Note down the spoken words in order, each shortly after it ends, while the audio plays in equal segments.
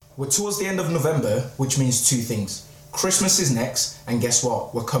We're towards the end of November, which means two things. Christmas is next, and guess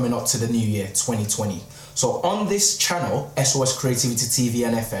what? We're coming up to the new year, 2020. So on this channel, SOS Creativity TV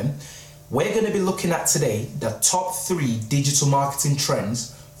and FM, we're going to be looking at today the top 3 digital marketing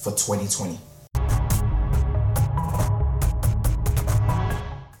trends for 2020.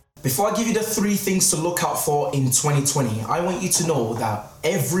 Before I give you the 3 things to look out for in 2020, I want you to know that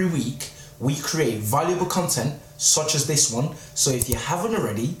every week we create valuable content such as this one. So if you haven't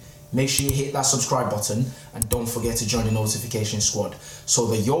already, make sure you hit that subscribe button and don't forget to join the notification squad so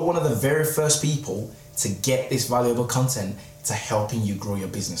that you're one of the very first people to get this valuable content to helping you grow your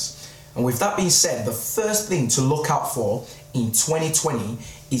business. And with that being said, the first thing to look out for in 2020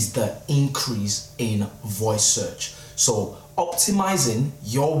 is the increase in voice search. So optimizing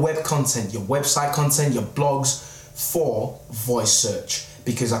your web content, your website content, your blogs for voice search.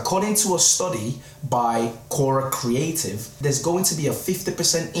 Because according to a study by Quora Creative, there's going to be a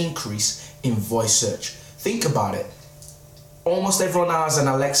 50% increase in voice search. Think about it. Almost everyone has an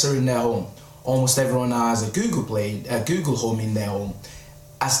Alexa in their home. Almost everyone has a Google Home in their home.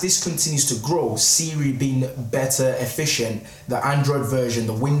 As this continues to grow, Siri being better, efficient, the Android version,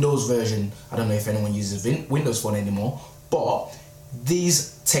 the Windows version, I don't know if anyone uses Windows Phone anymore, but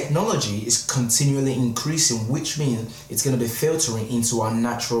this technology is continually increasing, which means it's going to be filtering into our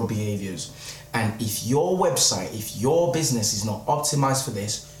natural behaviors. And if your website, if your business is not optimized for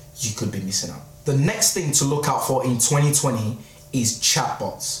this, you could be missing out. The next thing to look out for in 2020 is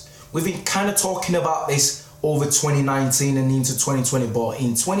chatbots. We've been kind of talking about this over 2019 and into 2020, but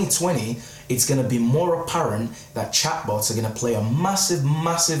in 2020, it's going to be more apparent that chatbots are going to play a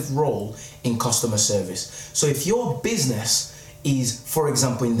massive role in customer service. So if your business is, for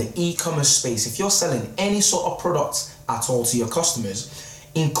example, in the e-commerce space, if you're selling any sort of products at all to your customers,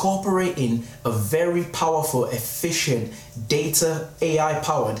 incorporating a very powerful, efficient, data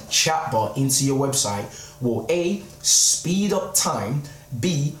AI-powered chatbot into your website will A, speed up time,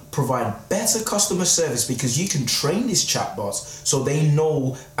 B, provide better customer service because you can train these chatbots so they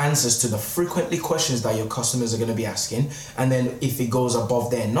know answers to the frequently questions that your customers are going to be asking. And then if it goes above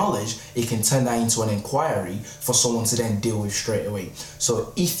their knowledge, it can turn that into an inquiry for someone to then deal with straight away.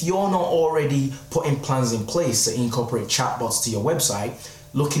 So if you're not already putting plans in place to incorporate chatbots to your website,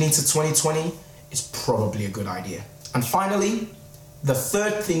 looking into 2020 is probably a good idea. And finally, the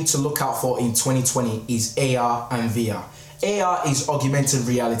third thing to look out for in 2020 is AR and VR. AR is augmented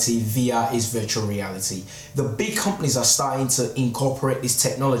reality, VR is virtual reality. The big companies are starting to incorporate this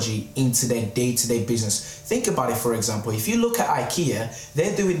technology into their day-to-day business. Think about it, for example, if you look at IKEA,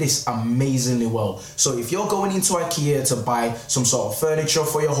 they're doing this amazingly well. So if you're going into IKEA to buy some sort of furniture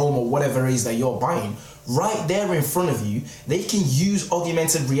for your home or whatever it is that you're buying, right there in front of you, they can use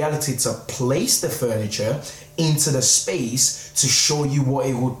augmented reality to place the furniture into the space to show you what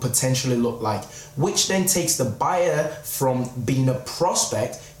it would potentially look like, which then takes the buyer from being a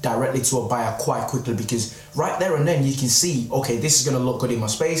prospect directly to a buyer quite quickly, because right there and then you can see, okay, this is going to look good in my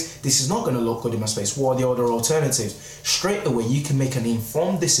space, this is not going to look good in my space, what are the other alternatives? Straight away you can make an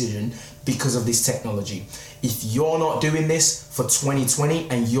informed decision because of this technology. If you're not doing this for 2020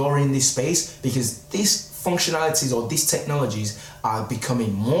 and you're in this space, because these functionalities or these technologies are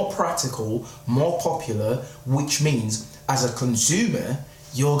becoming more practical, more popular, which means as a consumer,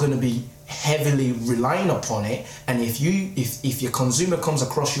 you're going to be heavily relying upon it. And if your consumer comes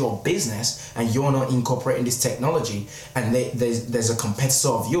across your business and you're not incorporating this technology, and there's a competitor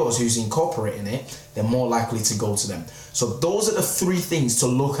of yours who's incorporating it, they're more likely to go to them. So those are the 3 things to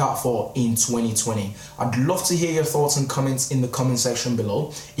look out for in 2020. I'd love to hear your thoughts and comments in the comment section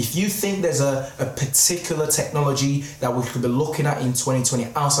below. If you think there's a particular technology that we could be looking at in 2020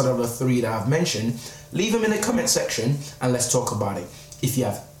 outside of the 3 that I've mentioned, leave them in the comment section and let's talk about it. If you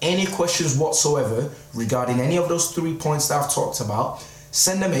have any questions whatsoever regarding any of those 3 points that I've talked about,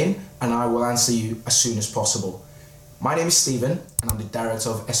 send them in and I will answer you as soon as possible. My name is Stephen and I'm the director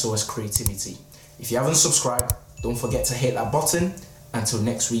of SOS Creativity. If you haven't subscribed, don't forget to hit that button. Until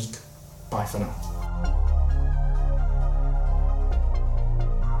next week, bye for now.